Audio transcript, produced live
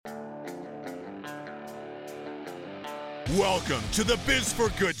Welcome to the Biz for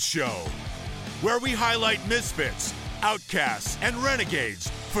Good Show, where we highlight misfits, outcasts, and renegades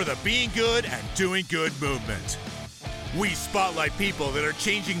for the being good and doing good movement. We spotlight people that are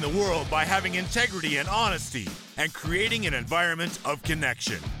changing the world by having integrity and honesty and creating an environment of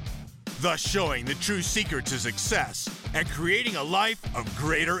connection, thus showing the true secret to success and creating a life of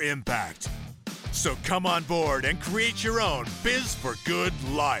greater impact. So come on board and create your own Biz for Good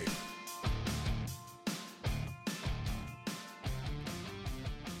life.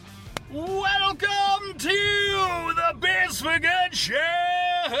 Welcome to the Biz for Good Show,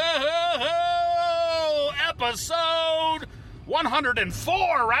 episode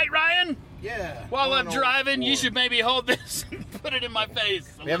 104, right, Ryan? Yeah. While I'm driving, you should maybe hold this and put it in my face.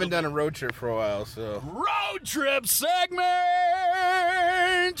 We haven't done a road trip for a while, so. Road trip segment,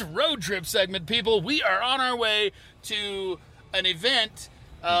 people. We are on our way to an event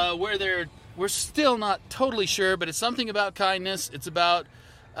where we're still not totally sure, but it's something about kindness. It's about,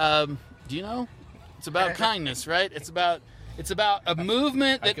 do you know? It's about kindness, right? It's about a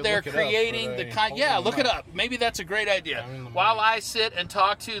movement that they're creating. Look it up. Maybe that's a great idea. While I sit and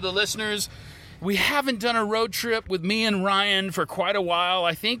talk to the listeners, we haven't done a road trip with me and Ryan for quite a while.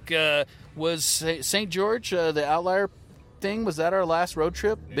 I think was St. George, the Outlier thing, was that our last road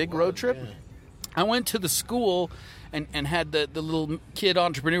trip? Road trip? Yeah. I went to the school and had the little kid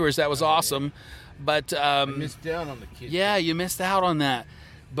entrepreneurs. That was awesome. But I missed out on the kids. Yeah, you missed out on that.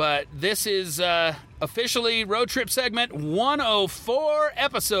 But this is officially Road Trip Segment 104,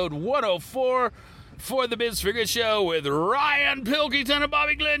 episode 104 for the Biz for Good Show with Ryan Pilkington and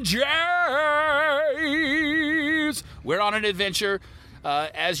Bobby Glenn James. We're on an adventure.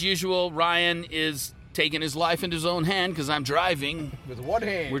 As usual, Ryan is taking his life into his own hand because I'm driving. With one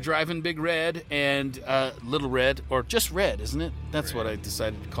hand. We're driving Big Red and Little Red, or just Red, isn't it? That's what I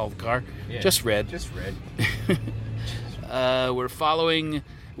decided to call the car. Yeah, just Red. Just Red.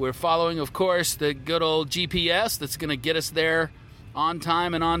 We're following, of course, the good old GPS that's going to get us there on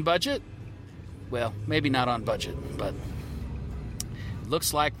time and on budget. Well, maybe not on budget, but it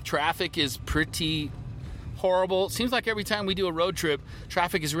looks like traffic is pretty horrible. It seems like every time we do a road trip,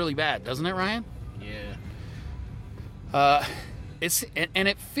 traffic is really bad, doesn't it, Ryan? Yeah.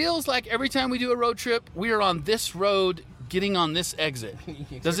 It feels like every time we do a road trip, we are on this road getting on this exit.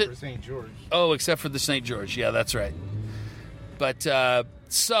 Except for St. George. Oh, except for the St. George. Yeah, that's right. But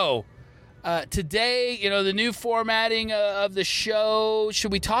today, the new formatting of the show,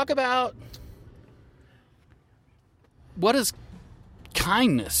 should we talk about what is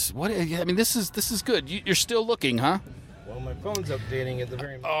kindness? This is good. You're still looking, huh? Well, my phone's updating at the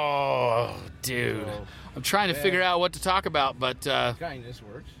very moment. Oh, dude. I'm trying to figure out what to talk about, but... kindness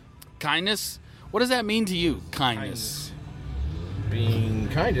works. Kindness? What does that mean to you, kindness? Being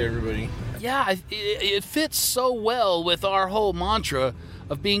kind to everybody. Yeah, it fits so well with our whole mantra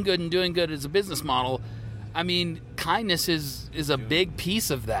of being good and doing good as a business model. I mean, kindness is a big piece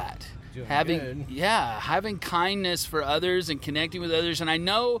of that. Having kindness for others and connecting with others. And I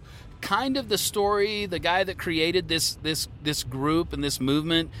know kind of the story, the guy that created this group and this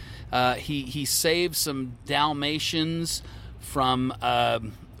movement, he saved some Dalmatians from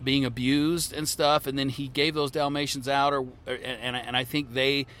being abused and stuff, and then he gave those Dalmatians out, and I think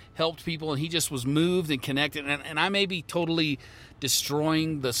they helped people, and he just was moved and connected. And I may be totally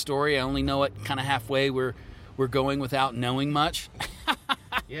destroying the story. I only know it kind of halfway. We're going without knowing much.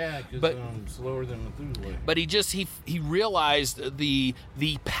 Yeah, because I'm slower than Methuselah. But he realized the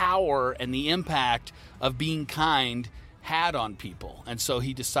power and the impact of being kind had on people, and so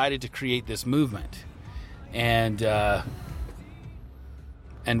he decided to create this movement.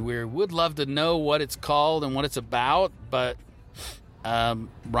 And we would love to know what it's called and what it's about, but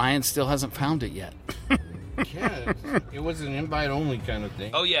Ryan still hasn't found it yet. Yeah, it was an invite-only kind of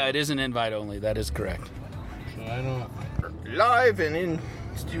thing. Oh, yeah, it is an invite-only. That is correct. So I don't... Live and in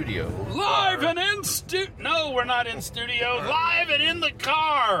studio. Live and in studio. No, we're not in studio. Live and in the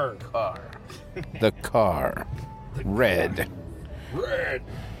car. The car. Red.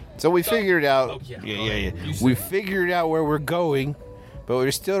 So we figured out... Oh, yeah. Yeah. We figured out where we're going, but we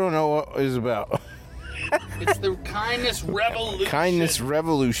still don't know what it's about. It's the Kindness Revolution. Kindness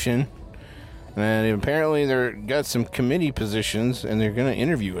Revolution. And apparently they're got some committee positions, and they're going to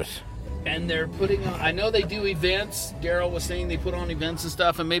interview us. And they're putting on... I know they do events. Daryl was saying they put on events and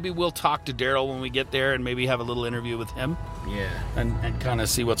stuff, and maybe we'll talk to Daryl when we get there and maybe have a little interview with him. Yeah. And kind of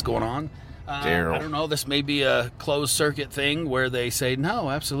see what's going on. Daryl. I don't know. This may be a closed circuit thing where they say, no,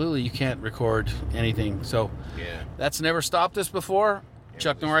 absolutely, you can't record anything. So yeah, that's never stopped us before,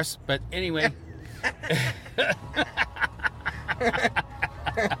 Chuck Norris. But anyway.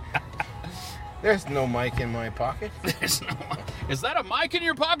 There's no mic in my pocket. There's no mic. Is that a mic in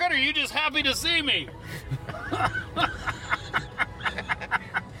your pocket, or are you just happy to see me?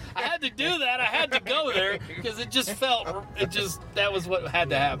 I had to do that. I had to go there because that was what had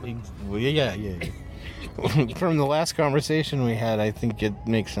to happen. Well, yeah. From the last conversation we had, I think it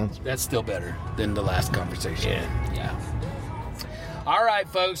makes sense. That's still better than the last conversation. Yeah. All right,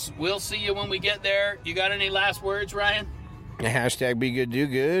 folks. We'll see you when we get there. You got any last words, Ryan? Hashtag be good, do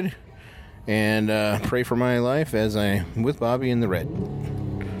good. And pray for my life as I'm with Bobby in the red.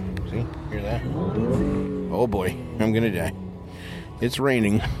 See? Hear that? Oh boy, I'm gonna die. It's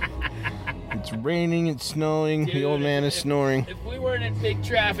raining. It's raining, it's snowing, Dude, the old man is snoring. If we weren't in big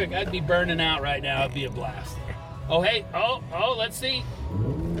traffic, I'd be burning out right now. It'd be a blast. Oh, hey. Oh, let's see.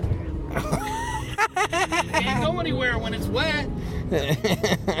 Can't go anywhere when it's wet.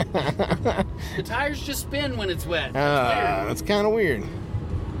 The tires just spin when it's wet. That's kind of weird.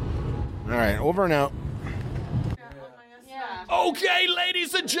 All right, over and out. Okay,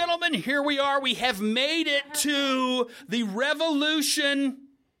 ladies and gentlemen, here we are. We have made it to the revolution.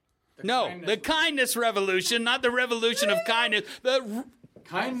 The kindness revolution, not the revolution of kindness. The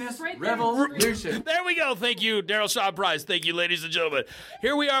kindness revolution. There we go. Thank you, Daryl Shaw Price. Thank you, ladies and gentlemen.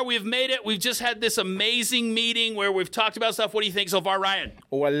 Here we are. We've made it. We've just had this amazing meeting where we've talked about stuff. What do you think so far, Ryan?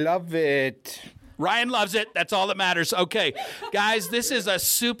 Oh, I love it. Ryan loves it. That's all that matters. Okay, guys, this is a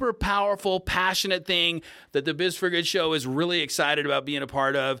super powerful, passionate thing that the Biz for Good show is really excited about being a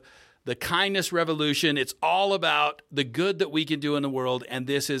part of. The kindness revolution. It's all about the good that we can do in the world, and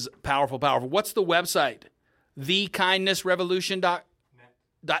this is powerful, powerful. What's the website?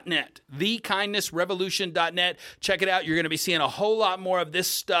 TheKindnessRevolution.net. TheKindnessRevolution.net. Check it out. You're going to be seeing a whole lot more of this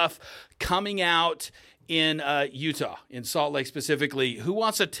stuff coming out in Utah, in Salt Lake specifically. Who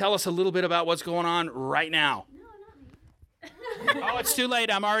wants to tell us a little bit about what's going on right now? No, not me. Oh, it's too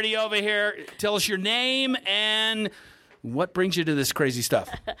late. I'm already over here. Tell us your name and what brings you to this crazy stuff.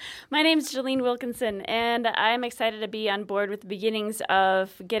 My name's Jolene Wilkinson, and I'm excited to be on board with the beginnings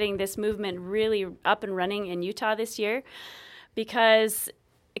of getting this movement really up and running in Utah this year, because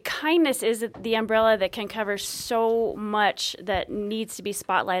kindness is the umbrella that can cover so much that needs to be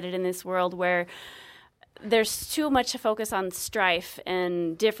spotlighted in this world where there's too much to focus on strife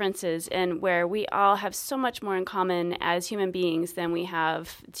and differences, and where we all have so much more in common as human beings than we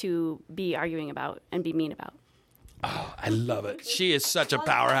have to be arguing about and be mean about. Oh, I love it. She is such a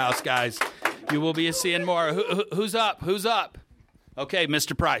powerhouse, guys. You will be seeing more. Who's up? Who's up? Okay,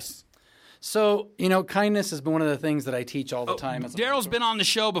 Mr. Price. So, kindness has been one of the things that I teach all the time. Daryl's been on the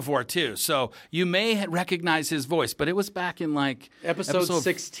show before, too, so you may recognize his voice, but it was back in, episode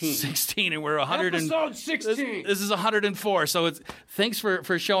 16. 16, and we're 100 Episode 16! This is 104, so thanks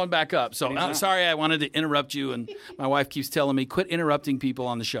for showing back up. So, sorry I wanted to interrupt you, and my wife keeps telling me, quit interrupting people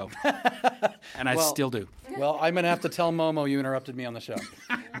on the show. And I still do. Well, I'm going to have to tell Momo you interrupted me on the show.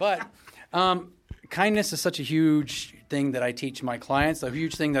 But kindness is such a huge thing that I teach my clients, a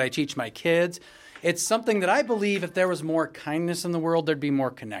huge thing that I teach my kids. It's something that I believe if there was more kindness in the world, there'd be more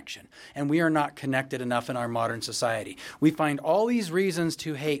connection. And we are not connected enough in our modern society. We find all these reasons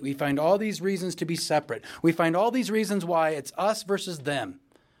to hate. We find all these reasons to be separate. We find all these reasons why it's us versus them,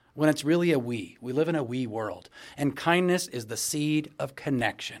 when it's really a we. We live in a we world. And kindness is the seed of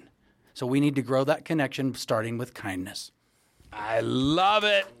connection. So we need to grow that connection starting with kindness. I love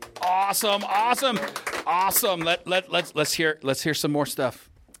it. Awesome. Let's hear some more stuff.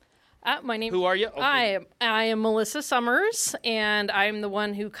 My name. Who are you? Okay. I am Melissa Summers, and I'm the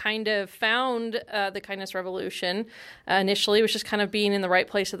one who kind of found the Kindness Revolution. Initially, it was just kind of being in the right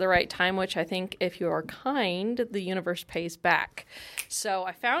place at the right time, which I think if you are kind, the universe pays back. So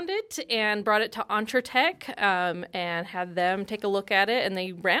I found it and brought it to EntreTech and had them take a look at it, and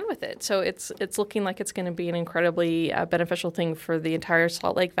they ran with it. So it's looking like it's going to be an incredibly beneficial thing for the entire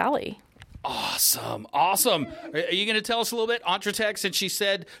Salt Lake Valley. Awesome. Are you going to tell us a little bit, EntreTech, since she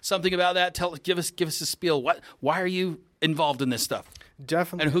said something about that? Give us a spiel. Why are you involved in this stuff?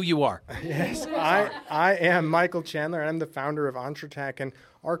 Definitely. And who you are. Yes, I am Michael Chandler, and I'm the founder of EntreTech, and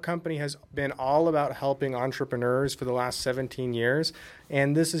our company has been all about helping entrepreneurs for the last 17 years,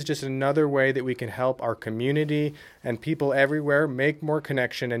 and this is just another way that we can help our community and people everywhere make more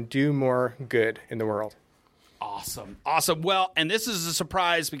connection and do more good in the world. Awesome. Well, and this is a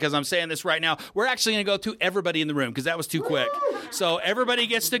surprise because I'm saying this right now. We're actually going to go to everybody in the room because that was too quick. So everybody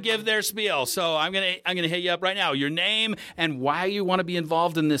gets to give their spiel. So I'm going to hit you up right now. Your name and why you want to be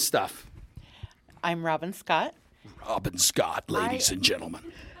involved in this stuff. I'm Robin Scott. Robin Scott, ladies and gentlemen.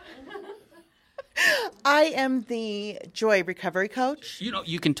 I am the joy recovery coach. You know,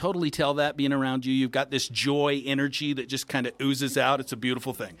 you can totally tell that being around you. You've got this joy energy that just kind of oozes out. It's a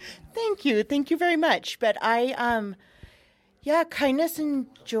beautiful thing. Thank you very much. But kindness and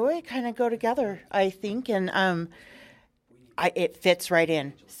joy kind of go together, I think, and it fits right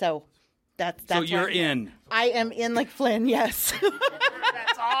in. So that's so you're in. I am in like Flynn. Yes.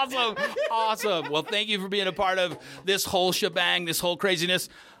 That's awesome. Well, thank you for being a part of this whole shebang, this whole craziness.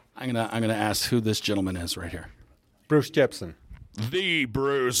 I'm gonna ask who this gentleman is right here. Bruce Jepson. The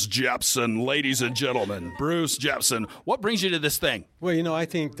Bruce Jepson, ladies and gentlemen. Bruce Jepson. What brings you to this thing? Well, I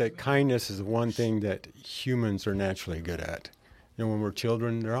think that kindness is one thing that humans are naturally good at. When we're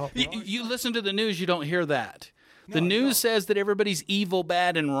children, they're all... You listen to the news, you don't hear that. The news says that everybody's evil,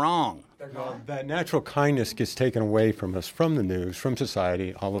 bad, and wrong. That natural kindness gets taken away from us, from the news, from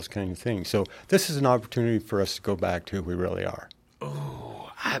society, all those kind of things. So this is an opportunity for us to go back to who we really are.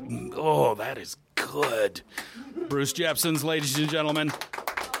 That is good. Bruce Jepson's, ladies and gentlemen.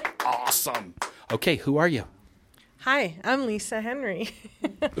 Awesome. Okay, who are you? Hi, I'm Lisa Henry.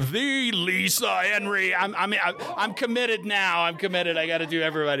 The Lisa Henry. I'm committed now. I'm committed. I got to do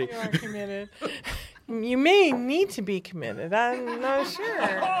everybody. You are committed. You may need to be committed. I'm not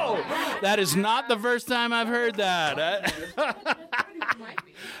sure. Oh, that is not the first time I've heard that.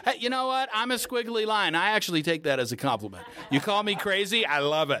 Hey, you know what? I'm a squiggly line. I actually take that as a compliment. You call me crazy, I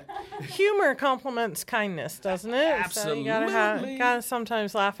love it. Humor complements kindness, doesn't it? Absolutely. So you gotta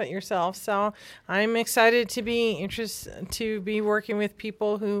sometimes laugh at yourself. So I'm excited to be working with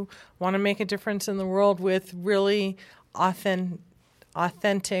people who want to make a difference in the world with really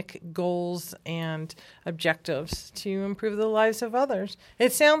authentic goals and objectives to improve the lives of others.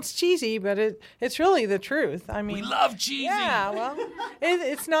 It sounds cheesy, but it's really the truth. I mean, we love cheesy. Yeah, well,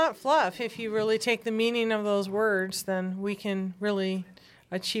 it's not fluff. If you really take the meaning of those words, then we can really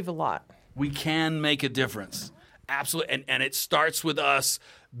achieve a lot. We can make a difference. Absolutely. And it starts with us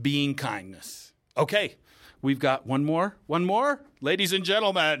being kindness. Okay. We've got one more. Ladies and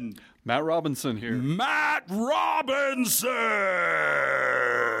gentlemen. Matt Robinson here. Matt Robinson!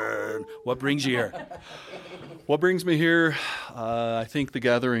 What brings you here? What brings me here, I think the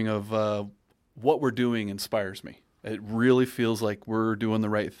gathering of what we're doing inspires me. It really feels like we're doing the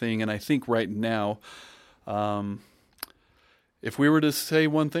right thing. And I think right now, if we were to say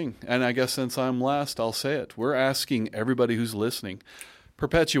one thing, and I guess since I'm last, I'll say it. We're asking everybody who's listening,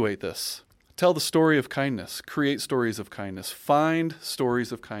 perpetuate this. Tell the story of kindness. Create stories of kindness. Find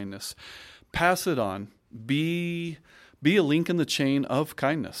stories of kindness. Pass it on. Be a link in the chain of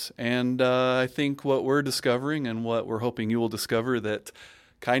kindness. And I think what we're discovering and what we're hoping you will discover, that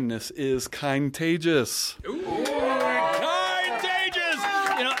kindness is kindtagious. Ooh, kindtagious!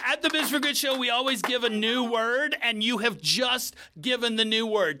 At the Biz for Good show, we always give a new word, and you have just given the new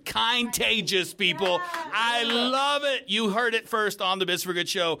word. Kindtagious, people. I love it. You heard it first on the Biz for Good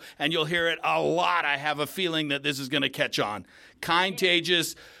show, and you'll hear it a lot. I have a feeling that this is going to catch on.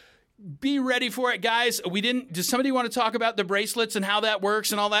 Kindtagious. Be ready for it, guys. Does somebody want to talk about the bracelets and how that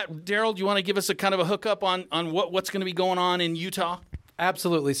works and all that? Daryl, do you want to give us a kind of a hookup on what's going to be going on in Utah?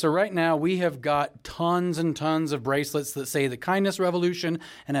 Absolutely. So right now we have got tons and tons of bracelets that say the kindness revolution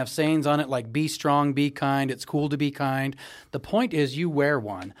and have sayings on it like be strong, be kind, it's cool to be kind. The point is you wear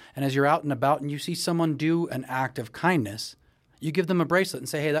one, and as you're out and about and you see someone do an act of kindness, you give them a bracelet and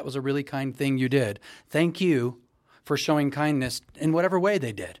say, hey, that was a really kind thing you did. Thank you for showing kindness in whatever way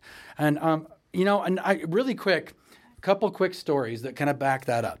they did. And, couple quick stories that kind of back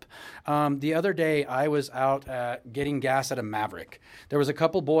that up. The other day, I was out getting gas at a Maverick. There was a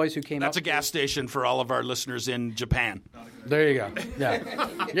couple boys who came That's a gas station for all of our listeners in Japan. There you go. Yeah.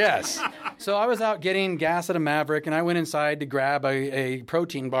 Yes. So I was out getting gas at a Maverick, and I went inside to grab a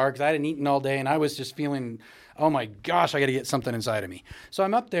protein bar because I hadn't eaten all day, and I was just feeling, oh my gosh, I got to get something inside of me. So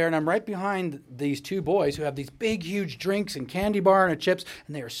I'm up there, and I'm right behind these two boys who have these big, huge drinks and candy bar and chips,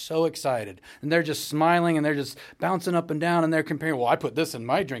 and they are so excited. And they're just smiling, and they're just bouncing up and down, and they're comparing, well, I put this in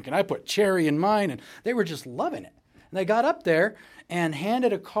my drink, and I put cherry in mine, and they were just loving it. And they got up there and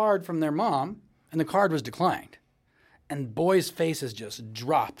handed a card from their mom, and the card was declined. And boys' faces just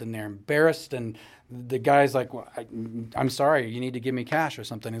dropped, and they're embarrassed, and the guy's like, well, I'm sorry, you need to give me cash or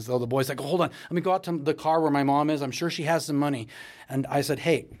something. And so the boy's like, hold on, let me go out to the car where my mom is. I'm sure she has some money. And I said,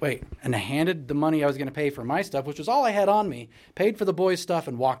 hey, wait. And I handed the money I was going to pay for my stuff, which was all I had on me, paid for the boys' stuff,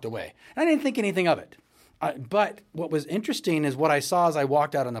 and walked away. And I didn't think anything of it. But what was interesting is what I saw as I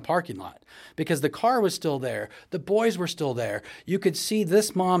walked out in the parking lot, because the car was still there. The boys were still there. You could see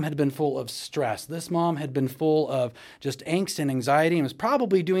this mom had been full of stress. This mom had been full of just angst and anxiety and was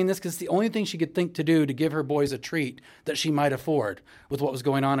probably doing this because it's the only thing she could think to do to give her boys a treat that she might afford with what was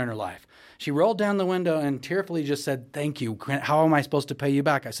going on in her life. She rolled down the window and tearfully just said, "Thank you. How am I supposed to pay you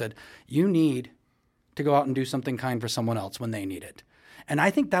back?" I said, "You need to go out and do something kind for someone else when they need it." And I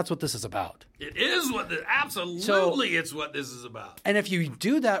think that's what this is about. It is absolutely it's what this is about. And if you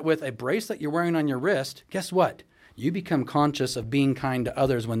do that with a bracelet you're wearing on your wrist, guess what? You become conscious of being kind to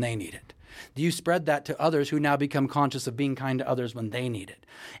others when they need it. You spread that to others who now become conscious of being kind to others when they need it.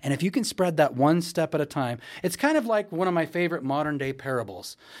 And if you can spread that one step at a time, it's kind of like one of my favorite modern day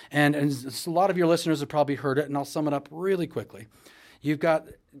parables. And a lot of your listeners have probably heard it, and I'll sum it up really quickly. You've got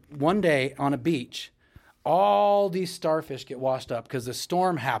one day on a beach, all these starfish get washed up because the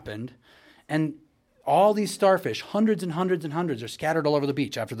storm happened, and all these starfish, hundreds and hundreds and hundreds, are scattered all over the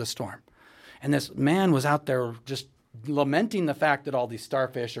beach after the storm. And this man was out there just lamenting the fact that all these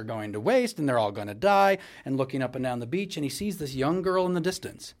starfish are going to waste and they're all going to die, and looking up and down the beach, and he sees this young girl in the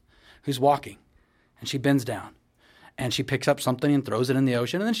distance who's walking, and she bends down, and she picks up something and throws it in the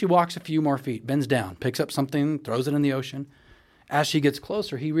ocean, and then she walks a few more feet, bends down, picks up something, throws it in the ocean. As she gets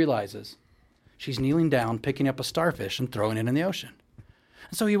closer, he realizes she's kneeling down, picking up a starfish and throwing it in the ocean.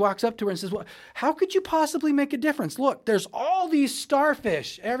 And so he walks up to her and says, "Well, how could you possibly make a difference? Look, there's all these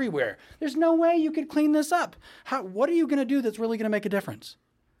starfish everywhere. There's no way you could clean this up. What are you going to do that's really going to make a difference?"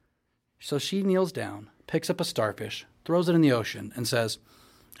 So she kneels down, picks up a starfish, throws it in the ocean, and says,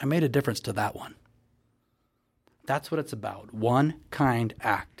 "I made a difference to that one." That's what it's about. One kind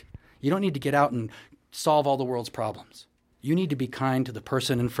act. You don't need to get out and solve all the world's problems. You need to be kind to the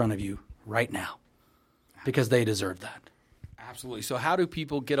person in front of you right now, because they deserve that. Absolutely. So how do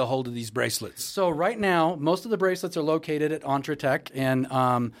people get a hold of these bracelets? So right now, most of the bracelets are located at Entretech in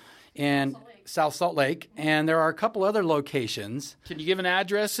South Salt Lake, and there are a couple other locations. Can you give an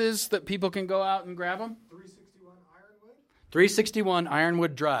addresses that people can go out and grab them? 361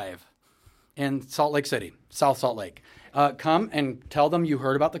 Ironwood Drive in Salt Lake City, South Salt Lake. Come and tell them you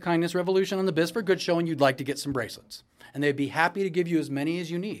heard about the Kindness Revolution on the Biz for Good show and you'd like to get some bracelets. And they'd be happy to give you as many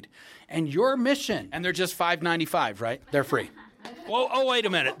as you need. And your mission... And they're just $5.95, right? They're free. Well, wait a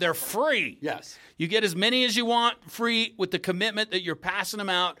minute. They're free. Yes. You get as many as you want free with the commitment that you're passing them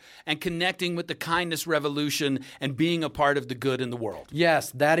out and connecting with the Kindness Revolution and being a part of the good in the world.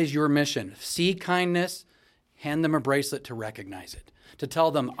 Yes, that is your mission. See kindness, hand them a bracelet to recognize it. To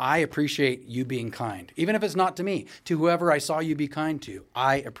tell them, I appreciate you being kind. Even if it's not to me, to whoever I saw you be kind to.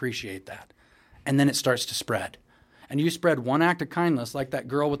 I appreciate that. And then it starts to spread. And you spread one act of kindness like that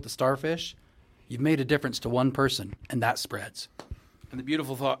girl with the starfish, you've made a difference to one person, and that spreads. And the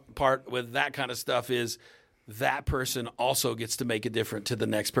beautiful part with that kind of stuff is that person also gets to make a difference to the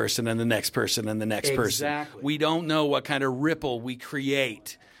next person and the next person and the next person. Exactly. We don't know what kind of ripple we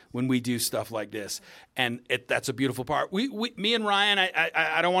create when we do stuff like this. And that's a beautiful part. Me and Ryan,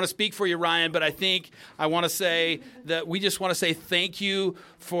 I don't want to speak for you, Ryan, but I want to say that we just want to say thank you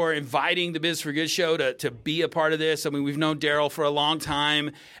for inviting the Biz for Good show to be a part of this. I mean, we've known Daryl for a long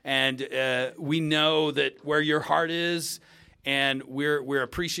time, and we know that where your heart is, and we're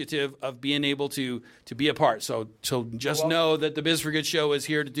appreciative of being able to be a part. So just know that the Biz for Good show is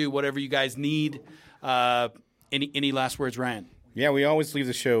here to do whatever you guys need. Any last words, Ryan? Yeah, we always leave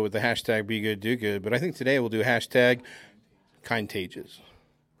the show with the hashtag Be Good, Do Good, but I think today we'll do hashtag Kindtages.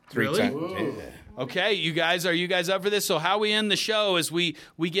 3 Really? times. Yeah. Okay, are you guys up for this? So how we end the show is we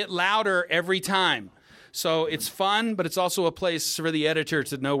get louder every time. So it's fun, but it's also a place for the editor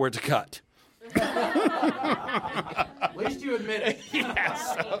to know where to cut. At least you admit it. Yeah,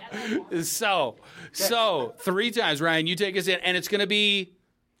 so 3 times, Ryan, you take us in, and it's going to be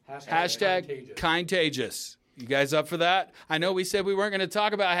hashtag Kindtages. You guys up for that? I know we said we weren't going to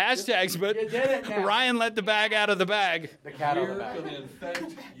talk about hashtags, but You did it now. Ryan let the bag out of the bag. The cat on the back. We're going to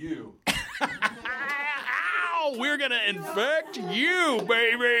infect you. Ow! We're going to infect you,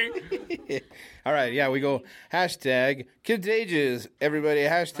 baby. All right, yeah, we go hashtag Contagious. Everybody,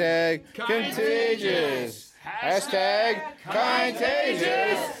 hashtag Contagious. Hashtag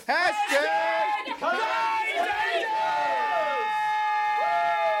Kindtages. Hashtag Kindtages.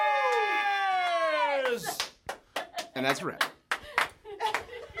 And that's a wrap.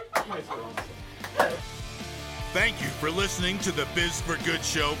 Thank you for listening to the Biz for Good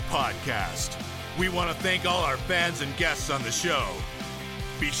Show podcast. We want to thank all our fans and guests on the show.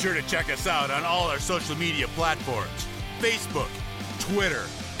 Be sure to check us out on all our social media platforms, Facebook, Twitter,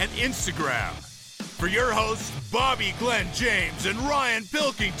 and Instagram. For your hosts, Bobby Glenn James and Ryan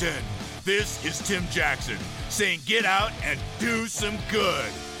Pilkington, This is Tim Jackson saying get out and do some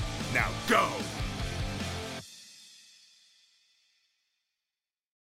good. Now go.